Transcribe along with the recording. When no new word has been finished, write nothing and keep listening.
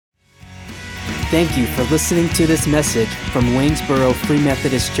Thank you for listening to this message from Waynesboro Free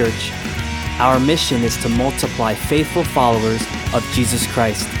Methodist Church. Our mission is to multiply faithful followers of Jesus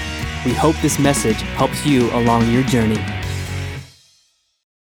Christ. We hope this message helps you along your journey.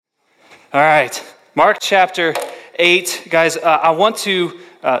 All right, Mark chapter 8. Guys, I want to,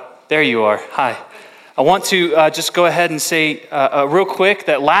 there you are, hi. I want to just go ahead and say real quick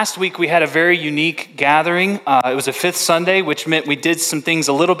that last week we had a very unique gathering. It was a fifth Sunday, which meant we did some things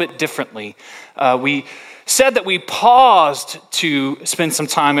a little bit differently. We said that we paused to spend some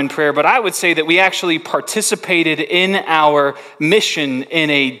time in prayer, but I would say that we actually participated in our mission in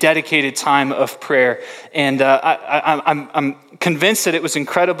a dedicated time of prayer. And I'm convinced that it was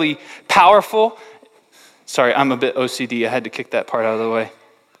incredibly powerful. Sorry, I'm a bit OCD. I had to kick that part out of the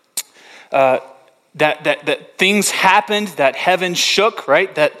way. That things happened, that heaven shook,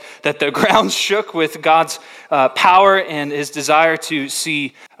 right? That the ground shook with God's power and his desire to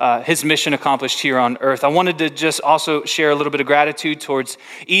see his mission accomplished here on earth. I wanted to just also share a little bit of gratitude towards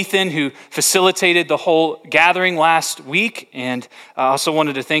Ethan, who facilitated the whole gathering last week. And I also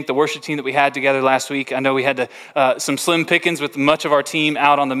wanted to thank the worship team that we had together last week. I know we had some slim pickings with much of our team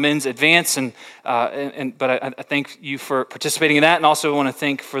out on the men's advance, but I thank you for participating in that. And also want to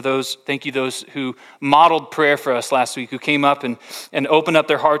thank you those who modeled prayer for us last week, who came up and opened up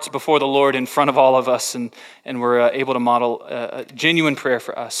their hearts before the Lord in front of all of us and were able to model a genuine prayer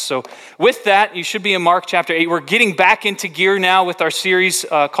for us. So with that, you should be in Mark chapter 8. We're getting back into gear now with our series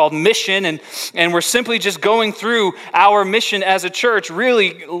called Mission, and we're simply just going through our mission as a church,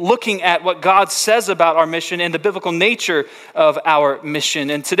 really looking at what God says about our mission and the biblical nature of our mission.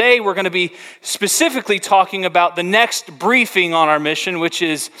 And today we're going to be specifically talking about the next briefing on our mission, which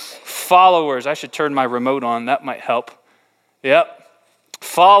is followers. I should turn my remote on. That might help. Yep.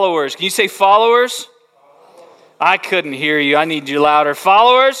 Followers. Can you say followers? I couldn't hear you. I need you louder.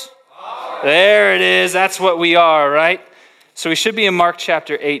 Followers? There it is. That's what we are, right? So we should be in Mark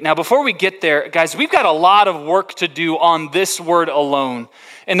chapter 8. Now, before we get there, guys, we've got a lot of work to do on this word alone.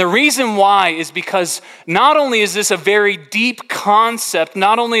 And the reason why is because not only is this a very deep concept,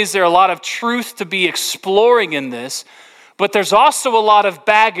 not only is there a lot of truth to be exploring in this, but there's also a lot of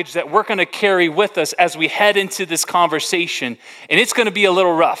baggage that we're going to carry with us as we head into this conversation. And it's going to be a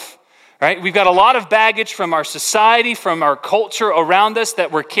little rough. Right? We've got a lot of baggage from our society, from our culture around us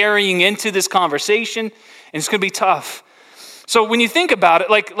that we're carrying into this conversation, and it's going to be tough. So when you think about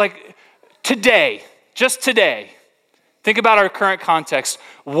it, like today, just today, think about our current context.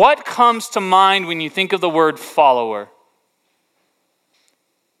 What comes to mind when you think of the word follower?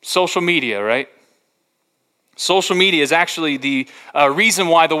 Social media, right? Social media is actually the reason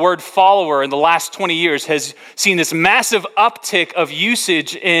why the word follower in the last 20 years has seen this massive uptick of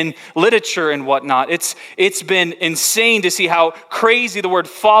usage in literature and whatnot. It's been insane to see how crazy the word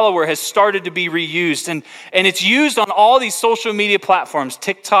follower has started to be reused. And it's used on all these social media platforms.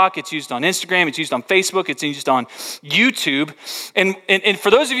 TikTok, it's used on Instagram, it's used on Facebook, it's used on YouTube. And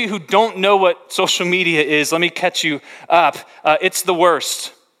for those of you who don't know what social media is, let me catch you up. It's the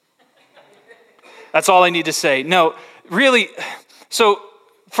worst. That's all I need to say. No, really, so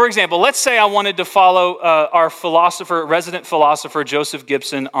for example, let's say I wanted to follow our resident philosopher, Joseph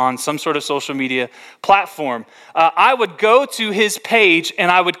Gibson, on some sort of social media platform. I would go to his page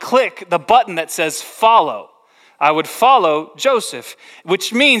and I would click the button that says follow. I would follow Joseph,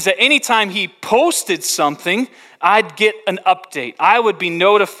 which means that anytime he posted something, I'd get an update. I would be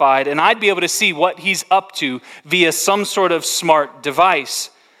notified and I'd be able to see what he's up to via some sort of smart device.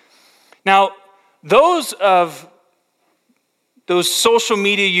 Now, those social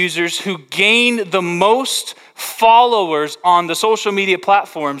media users who gain the most followers on the social media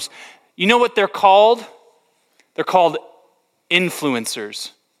platforms, you know what they're called? They're called influencers.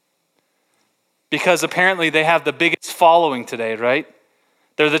 Because apparently they have the biggest following today, right?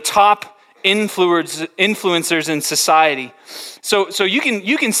 They're the top influencers in society. So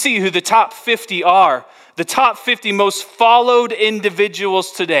you can see who the top 50 are. The top 50 most followed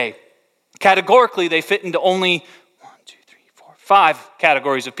individuals today. Categorically, they fit into only 5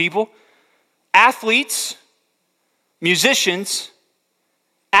 categories of people: athletes, musicians,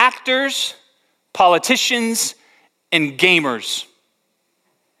 actors, politicians, and gamers.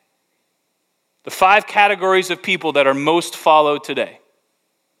 The 5 categories of people that are most followed today.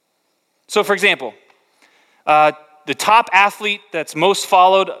 So, for example, the top athlete that's most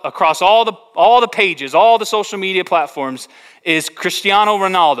followed across all the pages, all the social media platforms, is Cristiano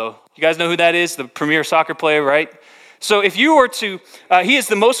Ronaldo. You guys know who that is? The premier soccer player, right? So if you were to, he is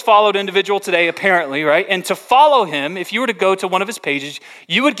the most followed individual today, apparently, right? And to follow him, if you were to go to one of his pages,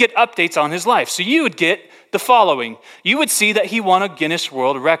 you would get updates on his life. So you would get the following, you would see that he won a Guinness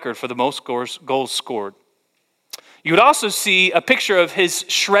World Record for the most goals scored. You would also see a picture of his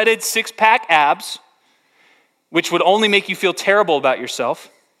shredded six-pack abs, which would only make you feel terrible about yourself.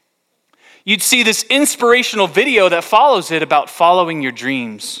 You'd see this inspirational video that follows it about following your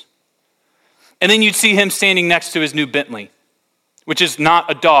dreams. And then you'd see him standing next to his new Bentley, which is not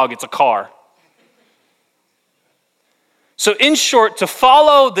a dog, it's a car. So in short, to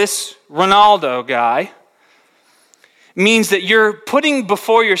follow this Ronaldo guy means that you're putting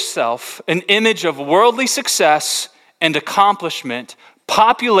before yourself an image of worldly success and accomplishment,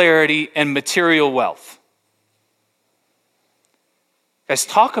 popularity, and material wealth. Guys,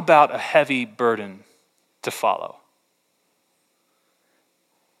 talk about a heavy burden to follow.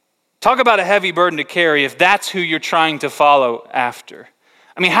 Talk about a heavy burden to carry if that's who you're trying to follow after.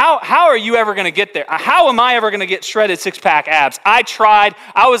 I mean, how are you ever going to get there? How am I ever going to get shredded six-pack abs? I tried.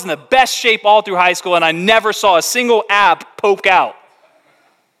 I was in the best shape all through high school, and I never saw a single ab poke out.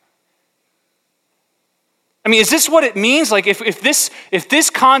 I mean, is this what it means? Like, if this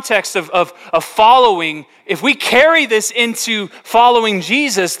context of following, if we carry this into following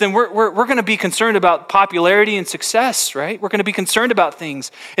Jesus, then we're going to be concerned about popularity and success, right? We're going to be concerned about things.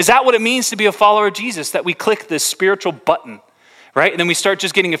 Is that what it means to be a follower of Jesus? That we click this spiritual button, right? And then we start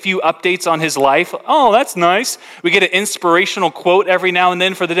just getting a few updates on his life. Oh, that's nice. We get an inspirational quote every now and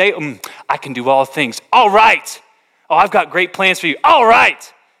then for the day. I can do all things. All right. Oh, I've got great plans for you. All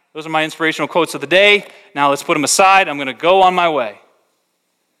right. Those are my inspirational quotes of the day. Now let's put them aside. I'm going to go on my way.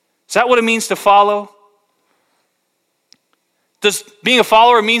 Is that what it means to follow? Does being a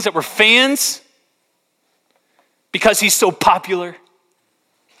follower means that we're fans because he's so popular?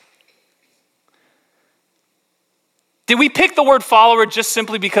 Did we pick the word follower just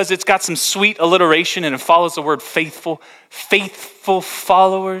simply because it's got some sweet alliteration and it follows the word faithful? Faithful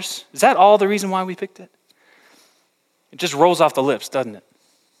followers? Is that all the reason why we picked it? It just rolls off the lips, doesn't it?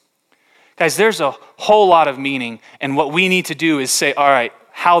 Guys, there's a whole lot of meaning, and what we need to do is say, all right,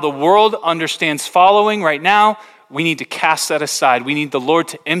 how the world understands following right now, we need to cast that aside. We need the Lord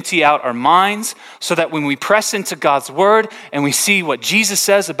to empty out our minds so that when we press into God's word and we see what Jesus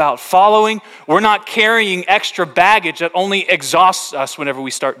says about following, we're not carrying extra baggage that only exhausts us whenever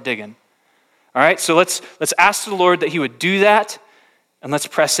we start digging. All right, so let's ask the Lord that he would do that, and let's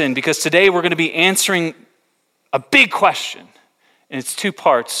press in, because today we're going to be answering a big question, and it's two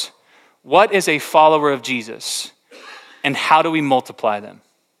parts. What is a follower of Jesus, and how do we multiply them?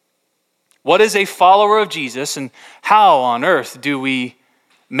 What is a follower of Jesus, and how on earth do we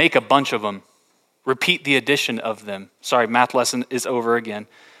make a bunch of them? Repeat the addition of them. Sorry, math lesson is over again.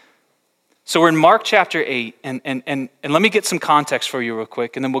 So we're in Mark chapter 8, and let me get some context for you real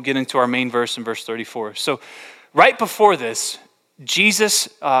quick, and then we'll get into our main verse in verse 34. So right before this, Jesus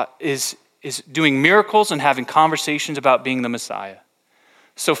is doing miracles and having conversations about being the Messiah.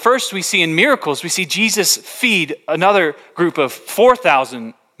 So first we see in miracles, we see Jesus feed another group of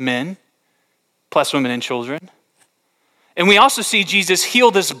 4,000 men, plus women and children. And we also see Jesus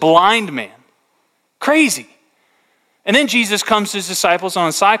heal this blind man. Crazy. And then Jesus comes to his disciples on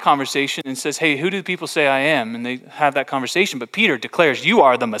a side conversation and says, hey, who do people say I am? And they have that conversation. But Peter declares, you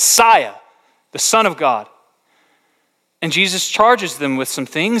are the Messiah, the Son of God. And Jesus charges them with some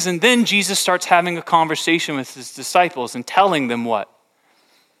things. And then Jesus starts having a conversation with his disciples and telling them what?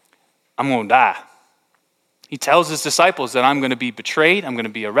 I'm going to die. He tells his disciples that I'm going to be betrayed, I'm going to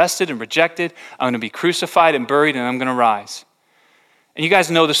be arrested and rejected, I'm going to be crucified and buried, and I'm going to rise. And you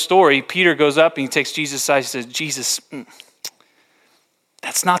guys know the story. Peter goes up and he takes Jesus aside and says, Jesus,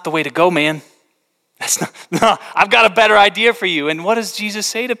 that's not the way to go, man. No, I've got a better idea for you. And what does Jesus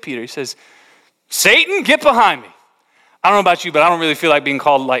say to Peter? He says, Satan, get behind me. I don't know about you, but I don't really feel like being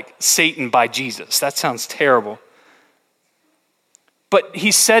called like Satan by Jesus. That sounds terrible. But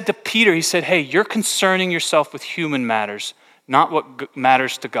he said to Peter, he said, hey, you're concerning yourself with human matters, not what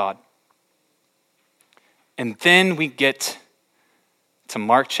matters to God. And then we get to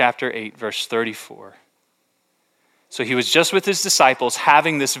Mark chapter 8, verse 34. So he was just with his disciples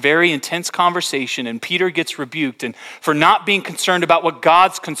having this very intense conversation, and Peter gets rebuked and for not being concerned about what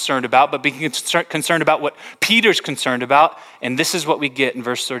God's concerned about, but being concerned about what Peter's concerned about. And this is what we get in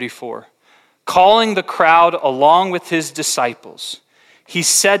verse 34. Calling the crowd along with his disciples, he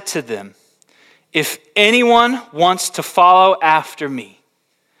said to them, if anyone wants to follow after me,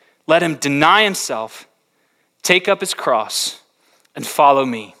 let him deny himself, take up his cross, and follow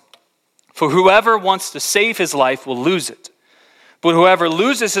me. For whoever wants to save his life will lose it. But whoever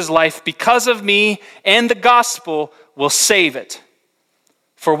loses his life because of me and the gospel will save it.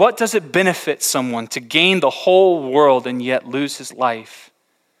 For what does it benefit someone to gain the whole world and yet lose his life?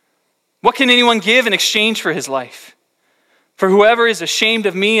 What can anyone give in exchange for his life? For whoever is ashamed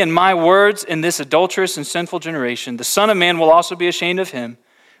of me and my words in this adulterous and sinful generation, the Son of Man will also be ashamed of him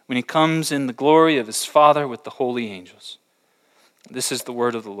when he comes in the glory of his Father with the holy angels. This is the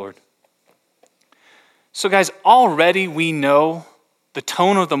word of the Lord. So guys, already we know the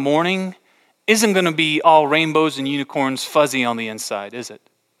tone of the morning isn't going to be all rainbows and unicorns fuzzy on the inside, is it?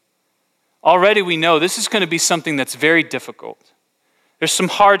 Already we know this is going to be something that's very difficult. There's some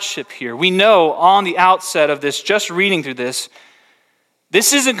hardship here. We know on the outset of this, just reading through this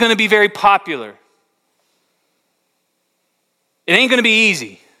isn't going to be very popular. It ain't going to be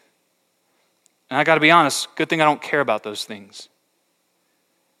easy. And I got to be honest, good thing I don't care about those things.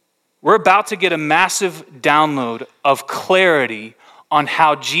 We're about to get a massive download of clarity on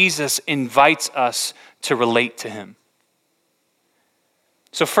how Jesus invites us to relate to him.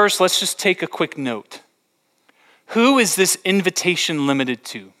 So first, let's just take a quick note. Who is this invitation limited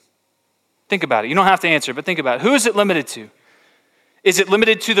to? Think about it. You don't have to answer, but think about it. Who is it limited to? Is it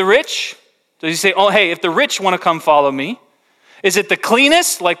limited to the rich? Does he say, oh, hey, if the rich want to come follow me? Is it the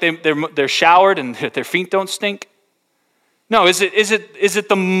cleanest, like they're showered and their feet don't stink? No, is it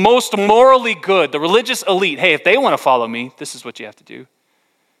the most morally good, the religious elite? Hey, if they want to follow me, this is what you have to do.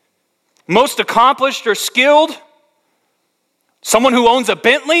 Most accomplished or skilled? Someone who owns a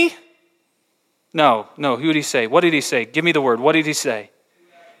Bentley? No, who did he say? What did he say? Give me the word. What did he say?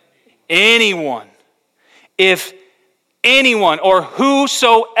 Anyone. If anyone or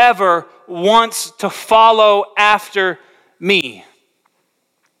whosoever wants to follow after me.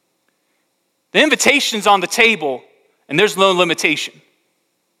 The invitation's on the table, and there's no limitation.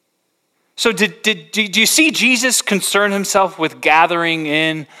 So do you see Jesus concern himself with gathering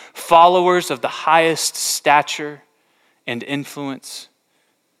in followers of the highest stature and influence?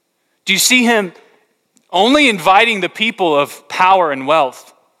 Do you see him only inviting the people of power and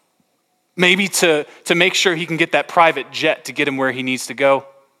wealth, maybe to make sure he can get that private jet to get him where he needs to go?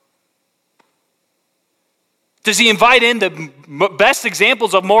 Does he invite in the best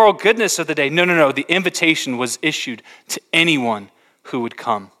examples of moral goodness of the day? No. The invitation was issued to anyone who would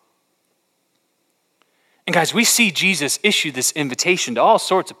come. And guys, we see Jesus issue this invitation to all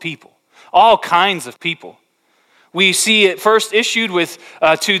sorts of people, all kinds of people. We see it first issued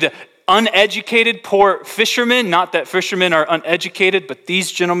to the uneducated poor fishermen. Not that fishermen are uneducated, but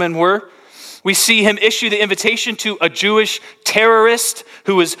these gentlemen were. We see him issue the invitation to a Jewish terrorist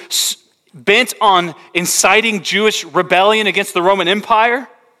who was bent on inciting Jewish rebellion against the Roman Empire.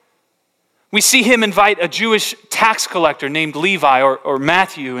 We see him invite a Jewish tax collector named Levi or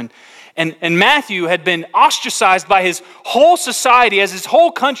Matthew. And Matthew had been ostracized by his whole society, as his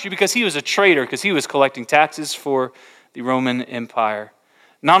whole country, because he was a traitor, because he was collecting taxes for the Roman Empire.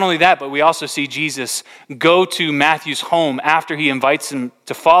 Not only that, but we also see Jesus go to Matthew's home after he invites him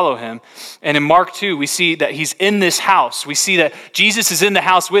to follow him. And in Mark 2, we see that he's in this house. We see that Jesus is in the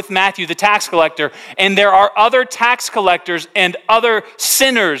house with Matthew, the tax collector, and there are other tax collectors and other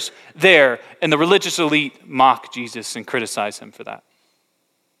sinners there. And the religious elite mock Jesus and criticize him for that.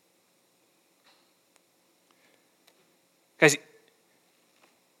 Guys,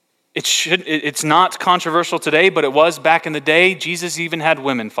 it's not controversial today, but it was back in the day. Jesus even had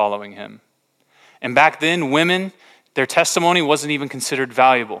women following him. And back then, women, their testimony wasn't even considered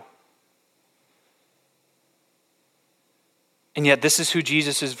valuable. And yet, this is who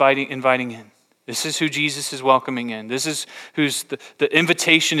Jesus is inviting in. This is who Jesus is welcoming in. This is who's the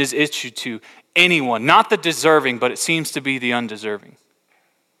invitation is issued to anyone, not the deserving, but it seems to be the undeserving.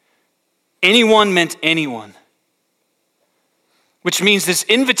 Anyone meant anyone. Which means this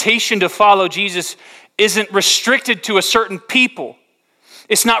invitation to follow Jesus isn't restricted to a certain people.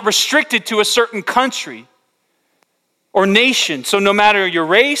 It's not restricted to a certain country or nation. So no matter your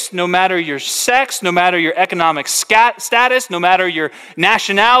race, no matter your sex, no matter your economic status, no matter your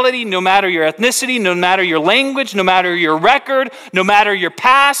nationality, no matter your ethnicity, no matter your language, no matter your record, no matter your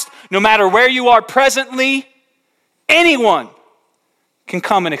past, no matter where you are presently, anyone can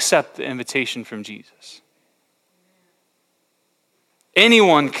come and accept the invitation from Jesus.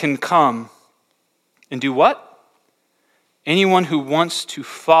 Anyone can come and do what? Anyone who wants to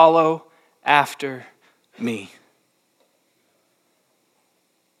follow after me.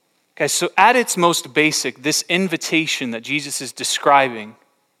 Guys, so at its most basic, this invitation that Jesus is describing,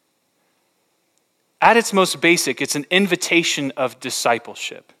 at its most basic, it's an invitation of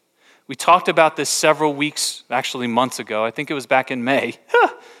discipleship. We talked about this several weeks, actually months ago. I think it was back in May.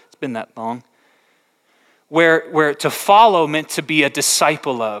 It's been that long. Where to follow meant to be a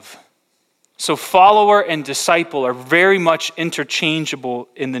disciple of. So follower and disciple are very much interchangeable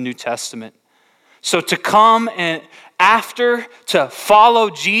in the New Testament. So to come and after, to follow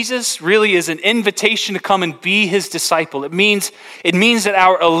Jesus, really is an invitation to come and be his disciple. It means that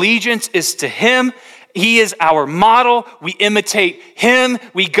our allegiance is to him. He is our model. We imitate him.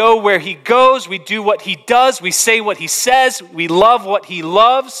 We go where he goes. We do what he does. We say what he says. We love what he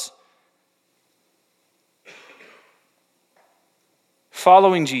loves.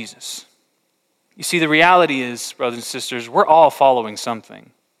 Following Jesus. You see, the reality is, brothers and sisters, we're all following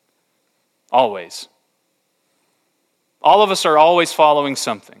something. Always. All of us are always following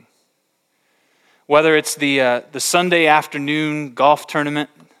something. Whether it's the Sunday afternoon golf tournament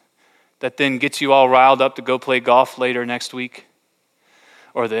that then gets you all riled up to go play golf later next week,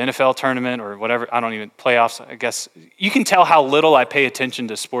 or the NFL tournament, or whatever, I don't even, playoffs, I guess. You can tell how little I pay attention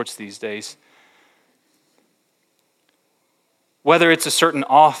to sports these days. Whether it's a certain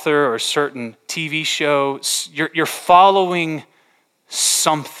author or a certain TV show, you're following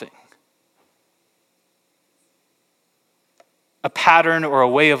something. A pattern or a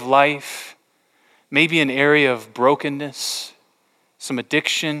way of life, maybe an area of brokenness, some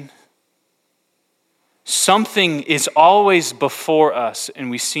addiction. Something is always before us, and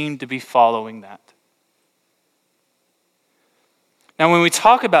we seem to be following that. Now, when we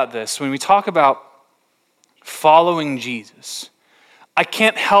talk about this, when we talk about following Jesus, I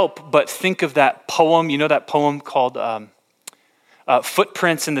can't help but think of that poem. You know that poem called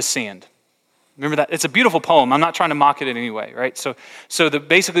Footprints in the Sand? Remember that? It's a beautiful poem. I'm not trying to mock it in any way, right? So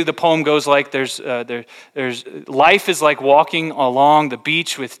basically the poem goes like there's life is like walking along the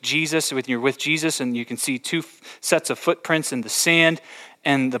beach with Jesus, you're with Jesus, and you can see two sets of footprints in the sand.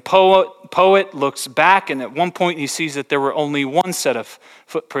 And the poet looks back, and at one point he sees that there were only one set of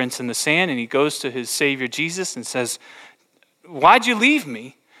footprints in the sand, and he goes to his Savior Jesus and says, "Why'd you leave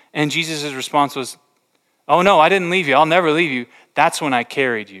me?" And Jesus' response was, "Oh no, I didn't leave you. I'll never leave you. That's when I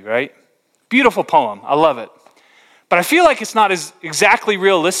carried you," right? Beautiful poem. I love it. But I feel like it's not as exactly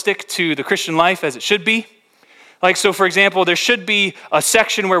realistic to the Christian life as it should be. Like, so for example, there should be a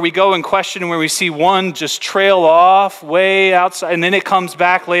section where we go and question, where we see one just trail off way outside, and then it comes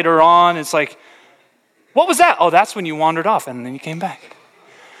back later on. It's like, what was that? Oh, that's when you wandered off, and then you came back.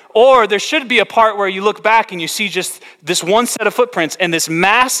 Or there should be a part where you look back and you see just this one set of footprints and this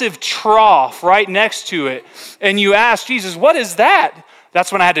massive trough right next to it. And you ask Jesus, what is that?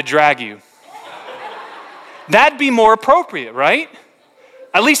 That's when I had to drag you. That'd be more appropriate, right?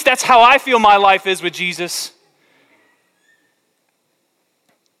 At least that's how I feel my life is with Jesus.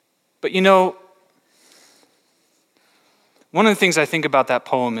 But you know, one of the things I think about that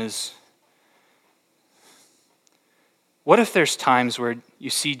poem is, what if there's times where you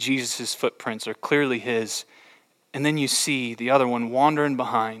see Jesus' footprints are clearly his, and then you see the other one wandering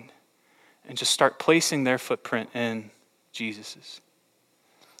behind and just start placing their footprint in Jesus's,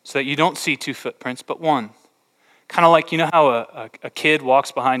 so that you don't see two footprints, but one. Kind of like, you know how a kid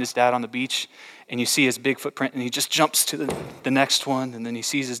walks behind his dad on the beach and you see his big footprint and he just jumps to the next one, and then he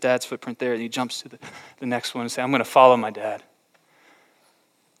sees his dad's footprint there and he jumps to the next one and says, I'm going to follow my dad.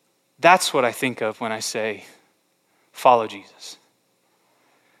 That's what I think of when I say follow Jesus.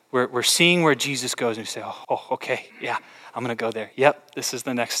 We're seeing where Jesus goes and we say, oh, okay, yeah, I'm going to go there. Yep, this is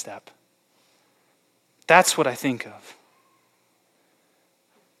the next step. That's what I think of.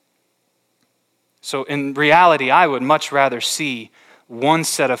 So in reality, I would much rather see one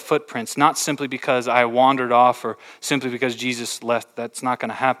set of footprints, not simply because I wandered off or simply because Jesus left. That's not going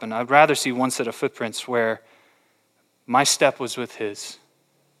to happen. I'd rather see one set of footprints where my step was with his,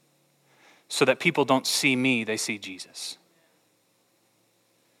 so that people don't see me, they see Jesus.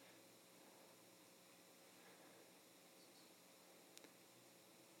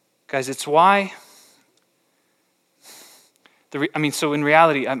 Guys, it's why... So in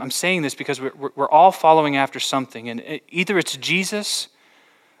reality, I'm saying this because we're all following after something, and either it's Jesus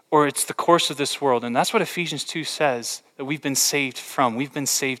or it's the course of this world, and that's what Ephesians 2 says that we've been saved from. We've been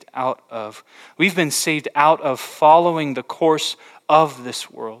saved out of. We've been saved out of following the course of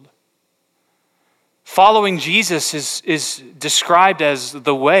this world. Following Jesus is described as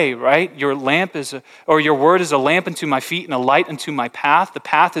the way, right? Your word is a lamp unto my feet and a light unto my path. The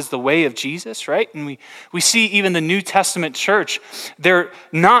path is the way of Jesus, right? And we see even the New Testament church, they're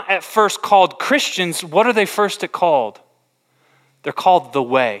not at first called Christians. What are they first called? They're called the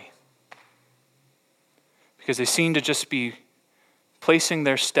way. Because they seem to just be placing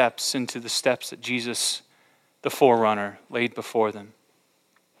their steps into the steps that Jesus, the forerunner, laid before them.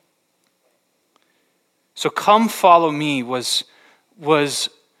 So come follow me was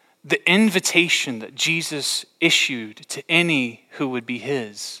the invitation that Jesus issued to any who would be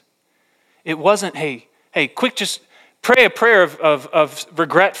his. It wasn't, hey, quick, just Pray a prayer of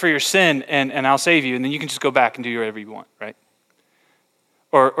regret for your sin and I'll save you, and then you can just go back and do whatever you want, right?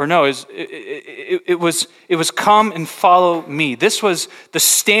 Or no, it was come and follow me. This was the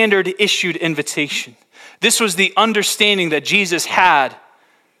standard issued invitation. This was the understanding that Jesus had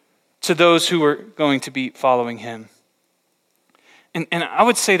to those who were going to be following him. And I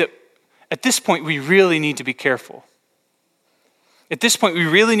would say that at this point, we really need to be careful. At this point, we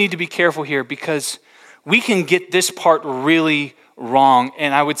really need to be careful here because we can get this part really wrong.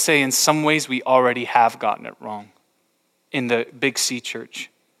 And I would say in some ways, we already have gotten it wrong in the Big C church.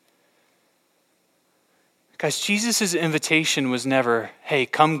 Guys, Jesus' invitation was never, hey,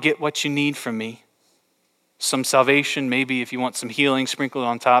 come get what you need from me. Some salvation, maybe if you want some healing sprinkled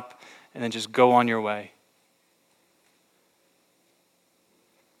on top, and then just go on your way.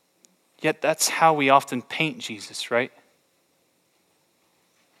 Yet that's how we often paint Jesus, right?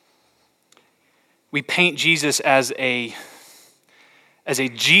 We paint Jesus as a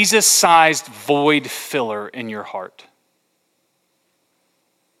Jesus-sized void filler in your heart.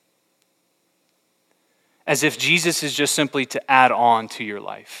 As if Jesus is just simply to add on to your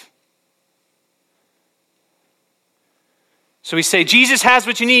life. So we say, Jesus has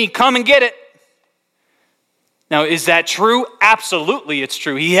what you need, come and get it. Now, is that true? Absolutely, it's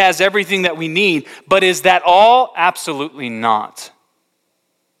true. He has everything that we need. But is that all? Absolutely not.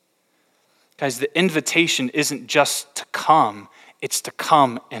 Guys, the invitation isn't just to come, it's to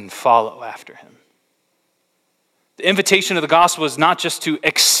come and follow after him. The invitation of the gospel is not just to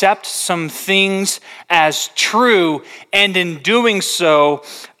accept some things as true and in doing so,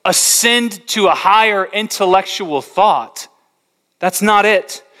 ascend to a higher intellectual thought. That's not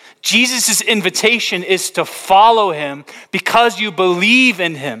it. Jesus' invitation is to follow him because you believe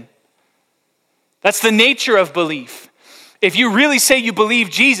in him. That's the nature of belief. If you really say you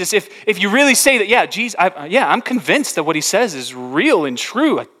believe Jesus, if you really say that, I'm convinced that what he says is real and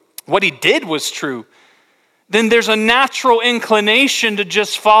true, what he did was true, then there's a natural inclination to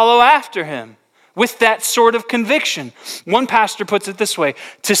just follow after him with that sort of conviction. One pastor puts it this way: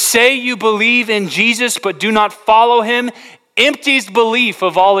 to say you believe in Jesus but do not follow him empties belief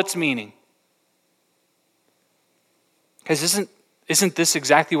of all its meaning. Because isn't this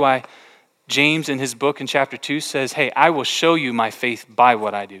exactly why James in his book in chapter 2 says, hey, I will show you my faith by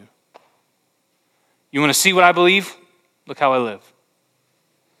what I do. You want to see what I believe? Look how I live.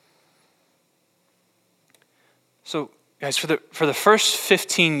 So, guys, for the first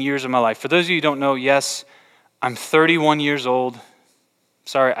 15 years of my life, for those of you who don't know, yes, I'm 31 years old.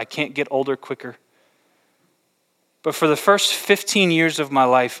 Sorry, I can't get older quicker. But for the first 15 years of my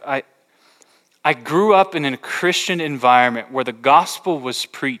life, I grew up in a Christian environment where the gospel was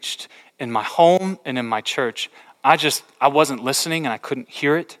preached in my home and in my church. I wasn't listening and I couldn't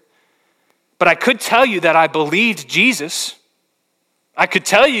hear it. But I could tell you that I believed Jesus. I could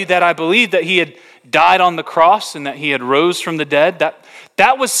tell you that I believed that he had died on the cross and that he had rose from the dead.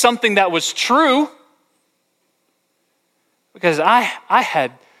 That was something that was true. Because I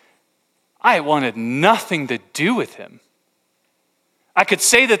wanted nothing to do with him. I could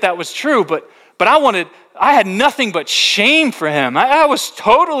say that was true, but I had nothing but shame for him. I was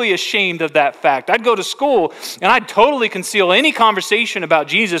totally ashamed of that fact. I'd go to school and I'd totally conceal any conversation about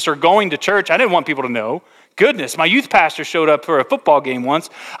Jesus or going to church. I didn't want people to know. Goodness, my youth pastor showed up for a football game once.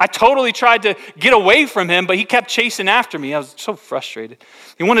 I totally tried to get away from him, but he kept chasing after me. I was so frustrated.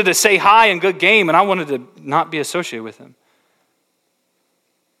 He wanted to say hi and good game, and I wanted to not be associated with him.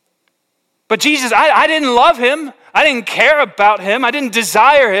 But Jesus, I didn't love him. I didn't care about him. I didn't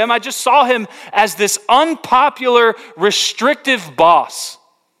desire him. I just saw him as this unpopular, restrictive boss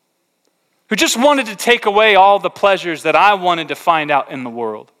who just wanted to take away all the pleasures that I wanted to find out in the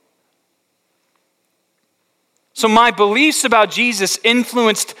world. So my beliefs about Jesus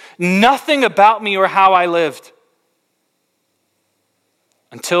influenced nothing about me or how I lived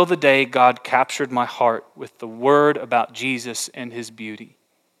until the day God captured my heart with the word about Jesus and his beauty.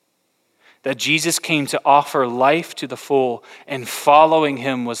 That Jesus came to offer life to the full, and following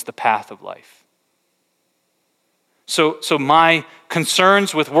him was the path of life. So my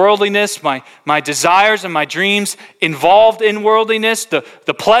concerns with worldliness, my desires and my dreams involved in worldliness, the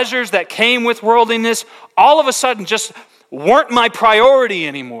pleasures that came with worldliness, all of a sudden just weren't my priority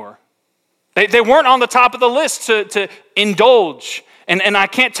anymore. They weren't on the top of the list to indulge. And I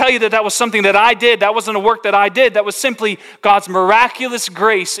can't tell you that was something that I did. That wasn't a work that I did. That was simply God's miraculous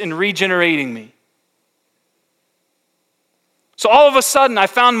grace in regenerating me. So all of a sudden, I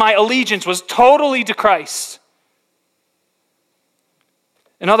found my allegiance was totally to Christ.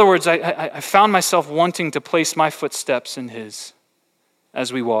 In other words, I found myself wanting to place my footsteps in his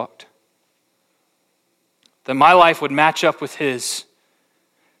as we walked. that my life would match up with his,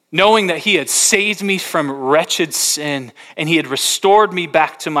 knowing that he had saved me from wretched sin and he had restored me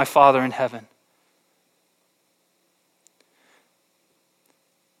back to my Father in heaven.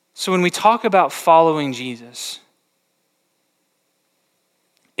 So when we talk about following Jesus,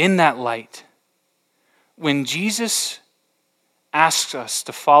 in that light, when Jesus asks us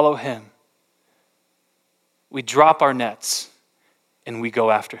to follow him, we drop our nets and we go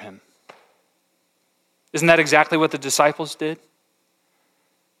after him. Isn't that exactly what the disciples did?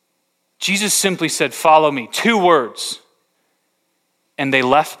 Jesus simply said, "Follow me," 2 words. And they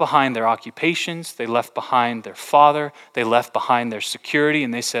left behind their occupations, they left behind their father, they left behind their security,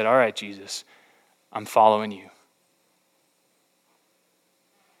 and they said, "All right, Jesus, I'm following you."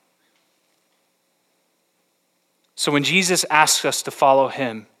 So when Jesus asks us to follow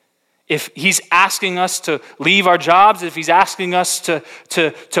him, if he's asking us to leave our jobs, if he's asking us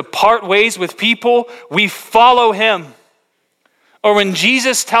to part ways with people, we follow him. Or when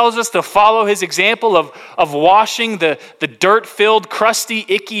Jesus tells us to follow his example of washing the dirt-filled, crusty,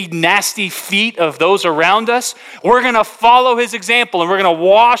 icky, nasty feet of those around us, we're going to follow his example and we're going to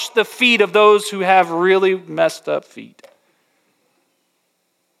wash the feet of those who have really messed up feet.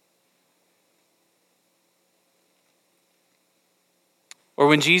 Or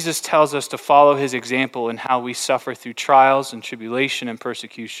when Jesus tells us to follow his example in how we suffer through trials and tribulation and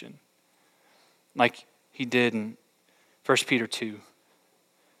persecution, like he did in 1 Peter 2,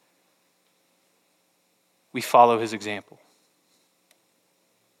 we follow his example.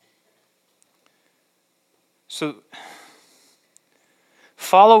 So,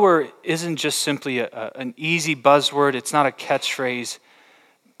 follower isn't just simply an easy buzzword. It's not a catchphrase.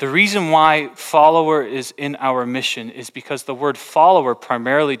 The reason why follower is in our mission is because the word follower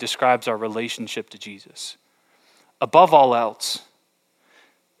primarily describes our relationship to Jesus. Above all else,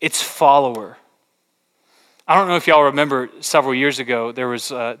 it's follower. I don't know if y'all remember several years ago, there was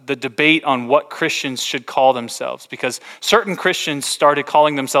the debate on what Christians should call themselves, because certain Christians started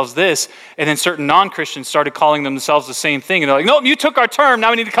calling themselves this, and then certain non-Christians started calling themselves the same thing. And they're like, "Nope, you took our term, now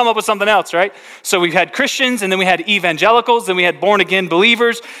we need to come up with something else," right? So we had Christians, and then we had evangelicals, then we had born-again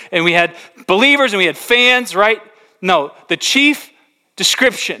believers, and we had believers, and we had fans, right? No, the chief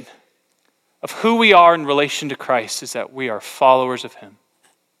description of who we are in relation to Christ is that we are followers of him.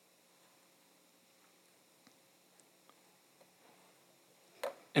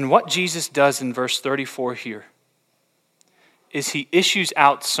 And what Jesus does in verse 34 here is he issues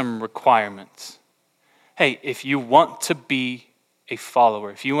out some requirements. Hey, if you want to be a follower,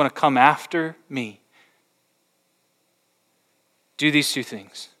 if you want to come after me, do these 2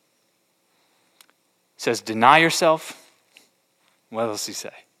 things. He says, deny yourself. What else does he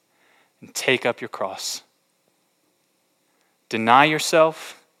say? And take up your cross. Deny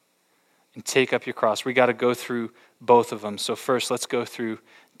yourself and take up your cross. We got to go through both of them. So first, let's go through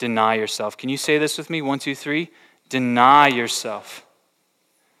deny yourself. Can you say this with me? 1, 2, 3. Deny yourself.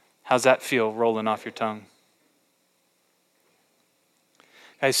 How's that feel rolling off your tongue?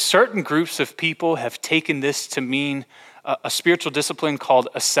 Guys, certain groups of people have taken this to mean a spiritual discipline called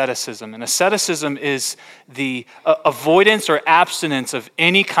asceticism. And asceticism is the avoidance or abstinence of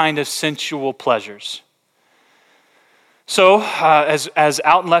any kind of sensual pleasures. So, as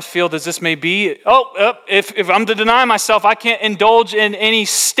out in left field as this may be, if I'm to deny myself, I can't indulge in any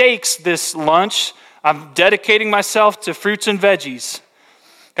steaks this lunch. I'm dedicating myself to fruits and veggies.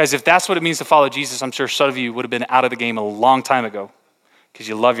 Guys, if that's what it means to follow Jesus, I'm sure some of you would have been out of the game a long time ago because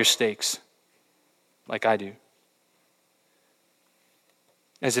you love your steaks like I do.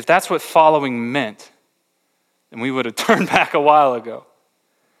 As if that's what following meant, then we would have turned back a while ago.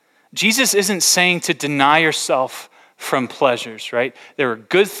 Jesus isn't saying to deny yourself from pleasures, right? There are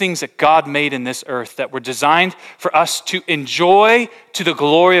good things that God made in this earth that were designed for us to enjoy to the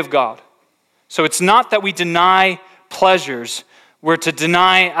glory of God. So it's not that we deny pleasures, we're to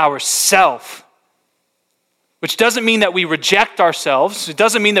deny ourselves, which doesn't mean that we reject ourselves. It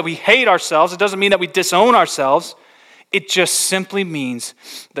doesn't mean that we hate ourselves. It doesn't mean that we disown ourselves. It just simply means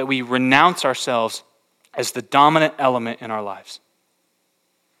that we renounce ourselves as the dominant element in our lives.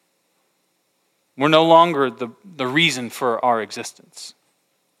 We're no longer the reason for our existence.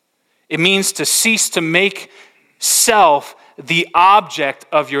 It means to cease to make self the object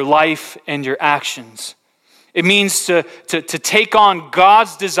of your life and your actions. It means to take on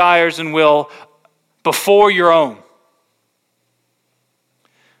God's desires and will before your own.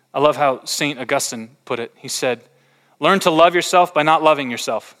 I love how St. Augustine put it. He said, "Learn to love yourself by not loving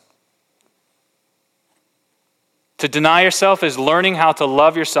yourself." To deny yourself is learning how to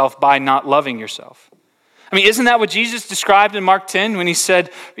love yourself by not loving yourself. I mean, isn't that what Jesus described in Mark 10 when he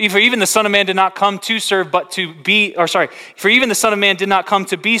said, for even the Son of Man did not come to serve, but to be, for even the Son of Man did not come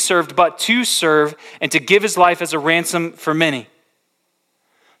to be served, but to serve and to give his life as a ransom for many.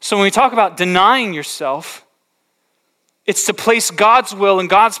 So when we talk about denying yourself, it's to place God's will and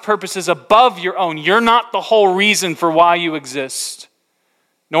God's purposes above your own. You're not the whole reason for why you exist,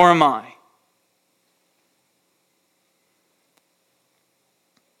 nor am I.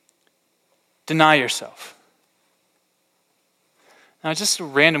 Deny yourself. Now, just a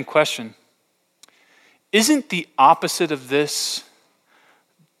random question. Isn't the opposite of this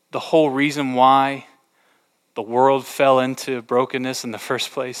the whole reason why the world fell into brokenness in the first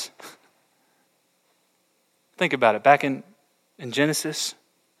place? Think about it. Back in Genesis,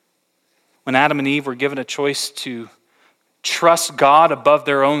 when Adam and Eve were given a choice to trust God above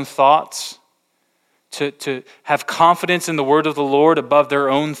their own thoughts, to have confidence in the word of the Lord above their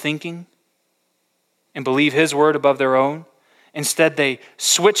own thinking, and believe his word above their own, instead, they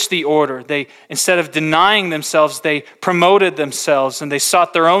switched the order. Instead of denying themselves, they promoted themselves and they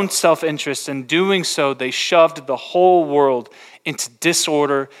sought their own self-interest. In doing so, they shoved the whole world into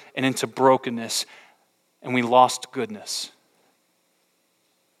disorder and into brokenness, and we lost goodness.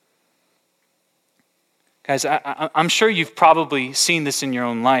 Guys, I'm sure you've probably seen this in your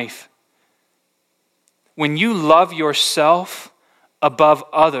own life. When you love yourself above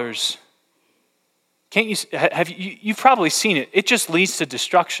others, you've probably seen it. It just leads to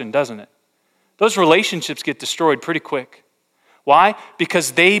destruction, doesn't it? Those relationships get destroyed pretty quick. Why?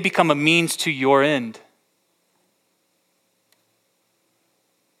 Because they become a means to your end.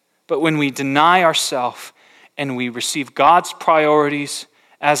 But when we deny ourselves and we receive God's priorities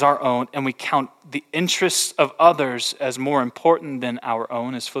as our own, and we count the interests of others as more important than our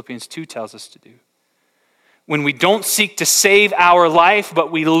own, as Philippians 2 tells us to do, when we don't seek to save our life,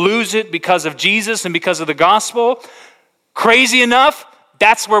 but we lose it because of Jesus and because of the gospel, crazy enough,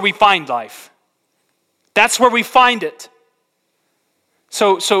 that's where we find life. That's where we find it.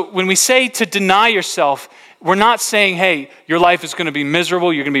 So when we say to deny yourself, we're not saying, hey, your life is going to be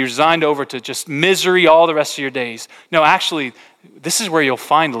miserable, you're going to be resigned over to just misery all the rest of your days. No, actually, this is where you'll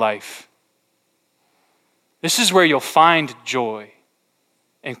find life. This is where you'll find joy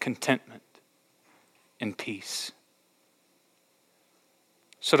and contentment and peace.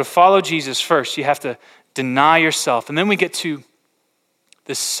 So to follow Jesus first, you have to deny yourself. And then we get to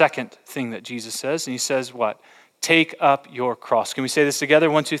the second thing that Jesus says. And he says what? Take up your cross. Can we say this together?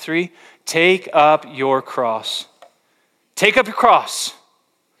 1, 2, 3. Take up your cross. Take up your cross.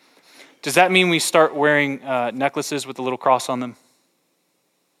 Does that mean we start wearing necklaces with a little cross on them?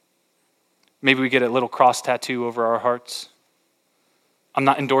 Maybe we get a little cross tattoo over our hearts. I'm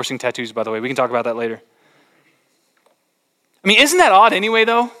not endorsing tattoos, by the way. We can talk about that later. I mean, isn't that odd anyway,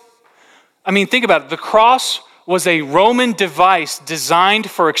 though? I mean, think about it. The cross was a Roman device designed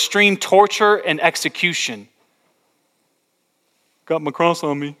for extreme torture and execution. Got my cross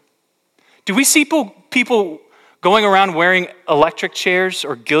on me. Do we see people going around wearing electric chairs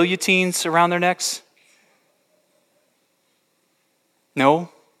or guillotines around their necks?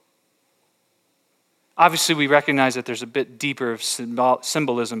 No. Obviously, we recognize that there's a bit deeper of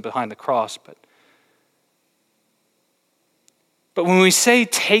symbolism behind the cross, but when we say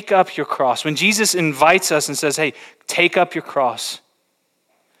take up your cross, when Jesus invites us and says, hey, take up your cross,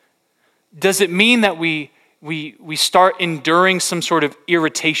 does it mean that we start enduring some sort of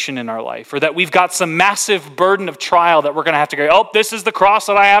irritation in our life, or that we've got some massive burden of trial that we're going to have to go, oh, this is the cross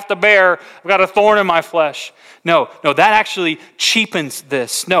that I have to bear. I've got a thorn in my flesh. No, that actually cheapens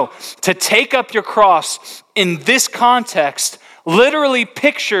this. No, to take up your cross in this context literally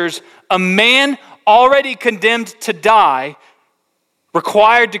pictures a man already condemned to die,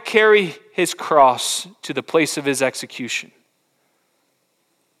 required to carry his cross to the place of his execution.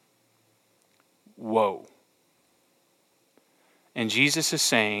 Whoa. And Jesus is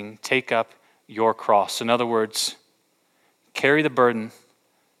saying, take up your cross. In other words, carry the burden,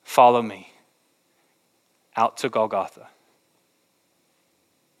 follow me out to Golgotha.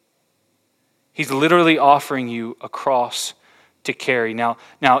 He's literally offering you a cross to carry. Now,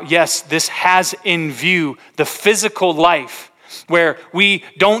 yes, this has in view the physical life where we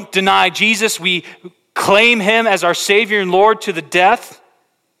don't deny Jesus, we claim him as our Savior and Lord to the death.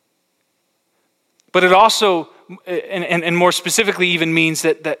 But it also, and more specifically even means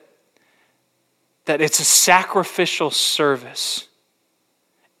that it's a sacrificial service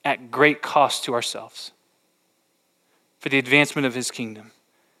at great cost to ourselves for the advancement of his kingdom.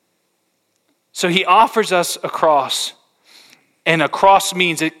 So he offers us a cross, and a cross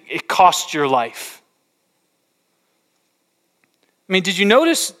means it costs your life. I mean, did you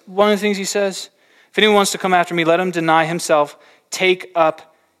notice one of the things he says? If anyone wants to come after me, let him deny himself, take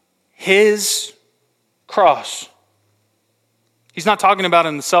up his cross. He's not talking about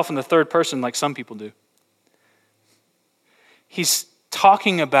himself in the third person like some people do. He's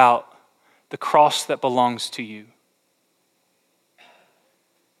talking about the cross that belongs to you.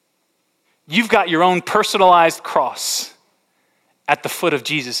 You've got your own personalized cross at the foot of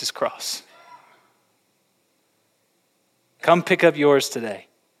Jesus' cross. Come pick up yours today.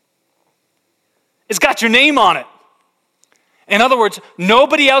 It's got your name on it. In other words,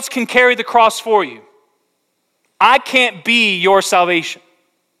 nobody else can carry the cross for you. I can't be your salvation.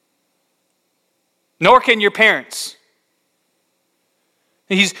 Nor can your parents.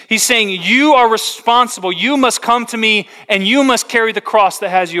 He's saying you are responsible. You must come to me and you must carry the cross that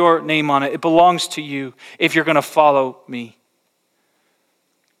has your name on it. It belongs to you if you're going to follow me.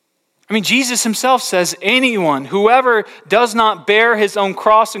 I mean, Jesus himself says, anyone, whoever does not bear his own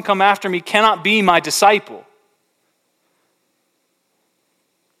cross and come after me cannot be my disciple.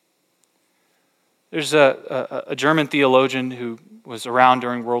 There's a German theologian who was around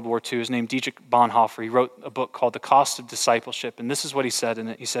during World War II. His name Dietrich Bonhoeffer. He wrote a book called The Cost of Discipleship. And this is what he said in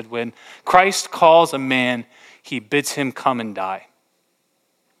it. He said, when Christ calls a man, he bids him come and die.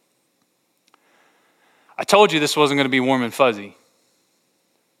 I told you this wasn't going to be warm and fuzzy.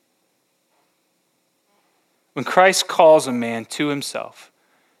 When Christ calls a man to himself,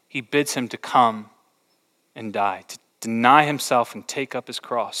 he bids him to come and die, to deny himself and take up his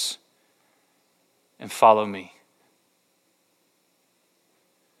cross and follow me.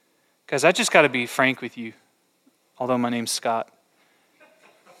 Guys, I just got to be frank with you, although my name's Scott.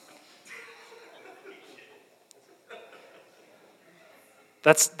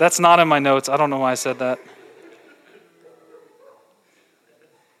 That's not in my notes. I don't know why I said that.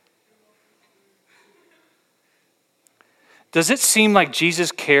 Does it seem like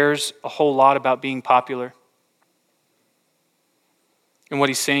Jesus cares a whole lot about being popular in what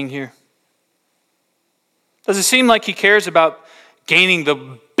he's saying here? Does it seem like he cares about gaining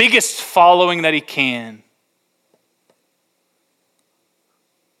the biggest following that he can?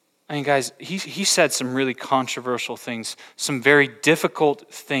 I mean, guys, he said some really controversial things, some very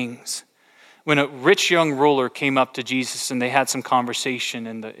difficult things. When a rich young ruler came up to Jesus and they had some conversation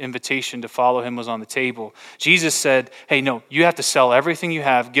and the invitation to follow him was on the table, Jesus said, hey, no, you have to sell everything you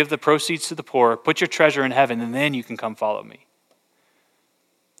have, give the proceeds to the poor, put your treasure in heaven, and then you can come follow me.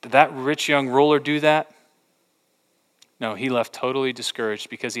 Did that rich young ruler do that? No, he left totally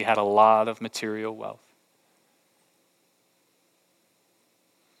discouraged because he had a lot of material wealth.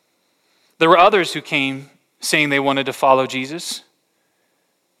 There were others who came saying they wanted to follow Jesus.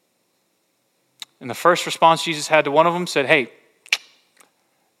 And the first response Jesus had to one of them said, hey,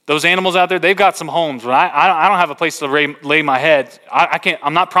 those animals out there, they've got some homes, but I don't have a place to lay my head.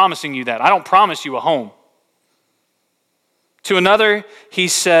 I'm not promising you that. I don't promise you a home. To another, he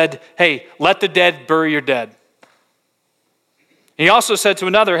said, hey, let the dead bury your dead. He also said to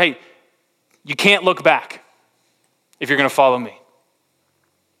another, hey, you can't look back if you're going to follow me.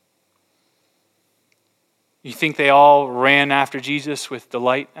 You think they all ran after Jesus with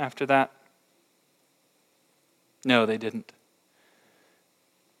delight after that? No, they didn't.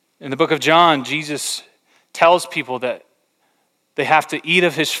 In the book of John, Jesus tells people that they have to eat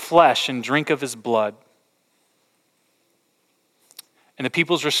of his flesh and drink of his blood. And the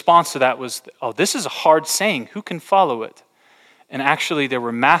people's response to that was, oh, this is a hard saying. Who can follow it? And actually, there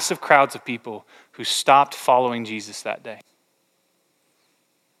were massive crowds of people who stopped following Jesus that day.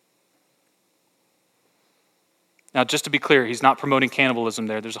 Now, just to be clear, he's not promoting cannibalism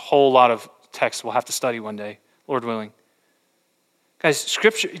there. There's a whole lot of text we'll have to study one day, Lord willing. Guys,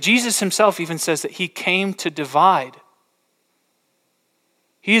 Scripture, Jesus himself even says that he came to divide.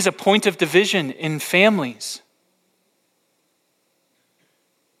 He is a point of division in families.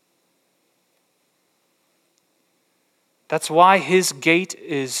 That's why his gate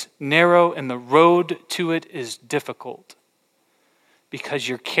is narrow and the road to it is difficult. Because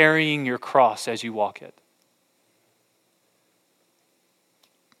you're carrying your cross as you walk it.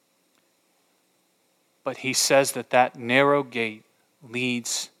 But he says that narrow gate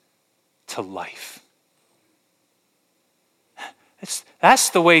leads to life.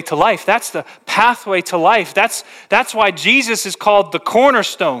 That's the way to life. That's the pathway to life. That's why Jesus is called the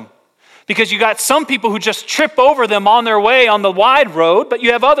cornerstone. Because you got some people who just trip over them on their way on the wide road, but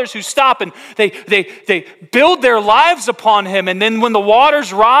you have others who stop and they build their lives upon him. And then when the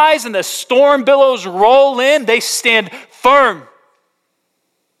waters rise and the storm billows roll in, they stand firm.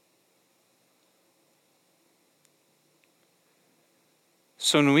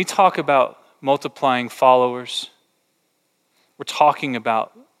 So when we talk about multiplying followers, we're talking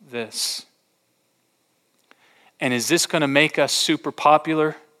about this. And is this going to make us super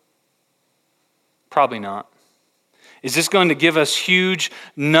popular? Probably not. Is this going to give us huge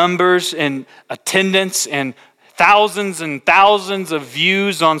numbers and attendance and thousands of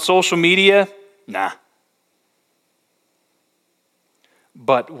views on social media? Nah.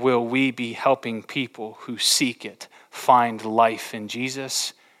 But will we be helping people who seek it find life in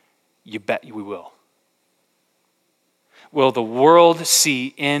Jesus? You bet we will. Will the world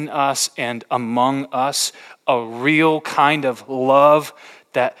see in us and among us a real kind of love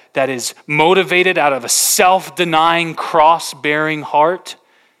that is motivated out of a self-denying, cross-bearing heart?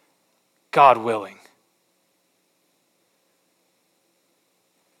 God willing.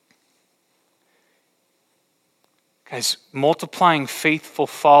 Guys, multiplying faithful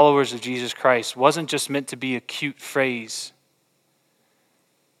followers of Jesus Christ wasn't just meant to be a cute phrase.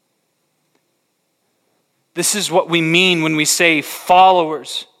 This is what we mean when we say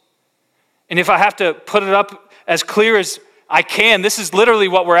followers. And if I have to put it up as clear as I can, this is literally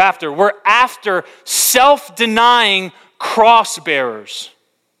what we're after. We're after self-denying cross bearers.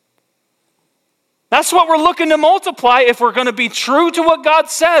 That's what we're looking to multiply if we're going to be true to what God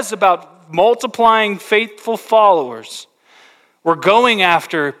says about multiplying faithful followers. We're going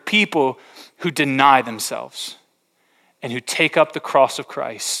after people who deny themselves and who take up the cross of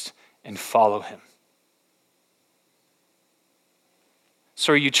Christ and follow him.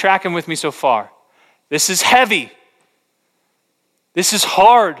 So are you tracking with me so far? This is heavy. This is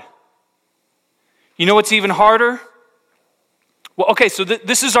hard. You know what's even harder? Well, okay, so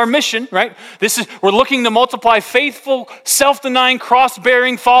this is our mission, right? We're looking to multiply faithful, self-denying,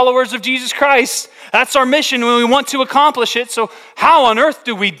 cross-bearing followers of Jesus Christ. That's our mission when we want to accomplish it. So how on earth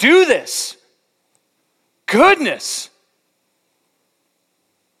do we do this? Goodness.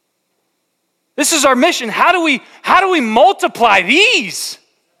 This is our mission. How do we multiply these?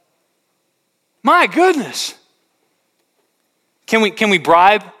 My goodness. Can we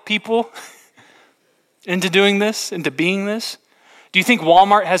bribe people into doing this, into being this? Do you think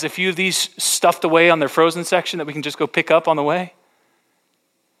Walmart has a few of these stuffed away on their frozen section that we can just go pick up on the way?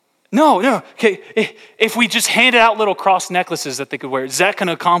 No. Okay, if we just handed out little cross necklaces that they could wear, is that going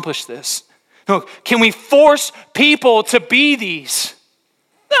to accomplish this? No. Can we force people to be these?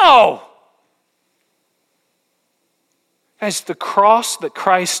 No. Guys, the cross that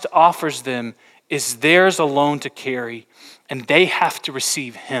Christ offers them is theirs alone to carry, and they have to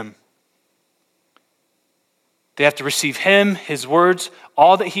receive him. They have to receive him, his words,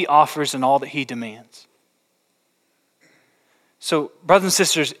 all that he offers and all that he demands. So, brothers and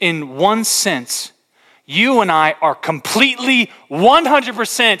sisters, in one sense, you and I are completely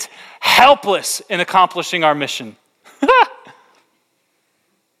 100% helpless in accomplishing our mission. I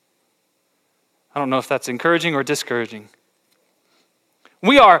don't know if that's encouraging or discouraging.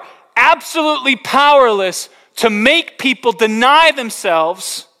 We are absolutely powerless to make people deny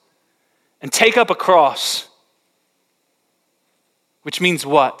themselves and take up a cross. Which means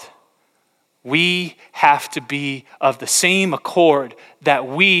what? We have to be of the same accord that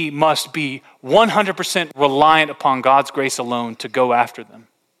we must be 100% reliant upon God's grace alone to go after them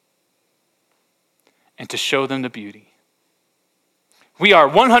and to show them the beauty. We are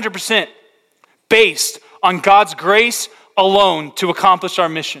 100% based on God's grace alone to accomplish our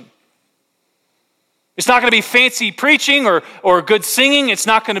mission. It's not going to be fancy preaching or good singing. It's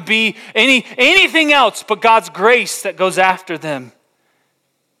not going to be anything else but God's grace that goes after them.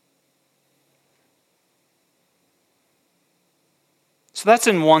 So that's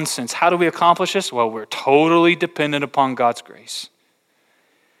in one sense. How do we accomplish this? Well, we're totally dependent upon God's grace.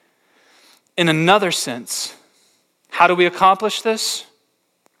 In another sense, how do we accomplish this?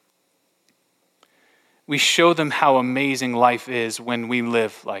 We show them how amazing life is when we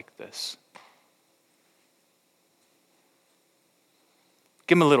live like this.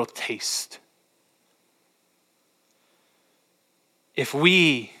 Give them a little taste. If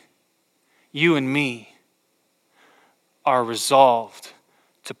we, you and me, are resolved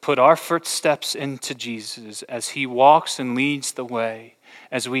to put our footsteps into Jesus as he walks and leads the way,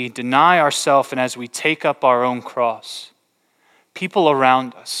 as we deny ourselves and as we take up our own cross, people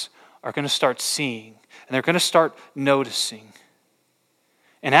around us are going to start seeing and they're going to start noticing.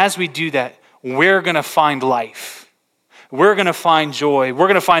 And as we do that, we're going to find life. We're going to find joy. We're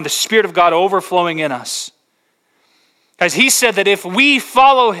going to find the Spirit of God overflowing in us. Guys, he said that if we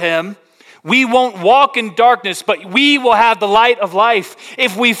follow him, we won't walk in darkness, but we will have the light of life.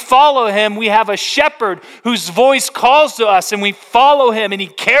 If we follow him, we have a shepherd whose voice calls to us, and we follow him, and he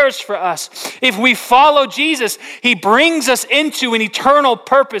cares for us. If we follow Jesus, he brings us into an eternal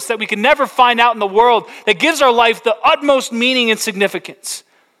purpose that we can never find out in the world, that gives our life the utmost meaning and significance.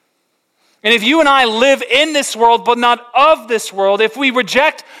 And if you and I live in this world, but not of this world, if we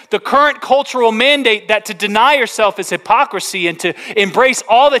reject the current cultural mandate that to deny yourself is hypocrisy and to embrace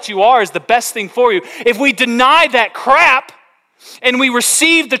all that you are is the best thing for you, if we deny that crap and we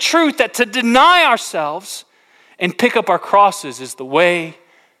receive the truth that to deny ourselves and pick up our crosses is the way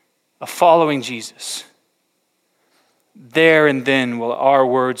of following Jesus, there and then will our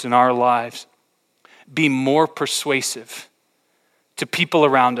words and our lives be more persuasive to people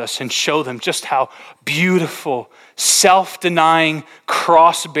around us and show them just how beautiful, self-denying,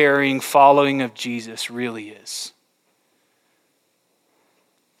 cross-bearing following of Jesus really is.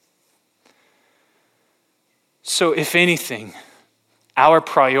 So if anything, our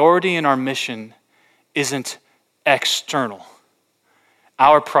priority and our mission isn't external.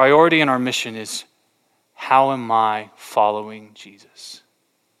 Our priority and our mission is, how am I following Jesus?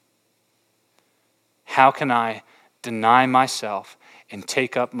 How can I deny myself and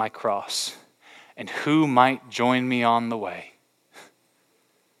take up my cross? And who might join me on the way?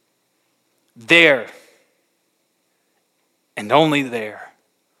 There, and only there,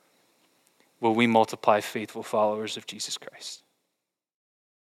 will we multiply faithful followers of Jesus Christ.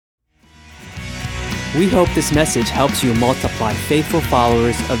 We hope this message helps you multiply faithful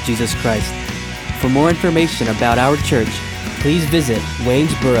followers of Jesus Christ. For more information about our church, please visit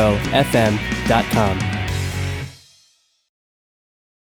waynesborofm.com.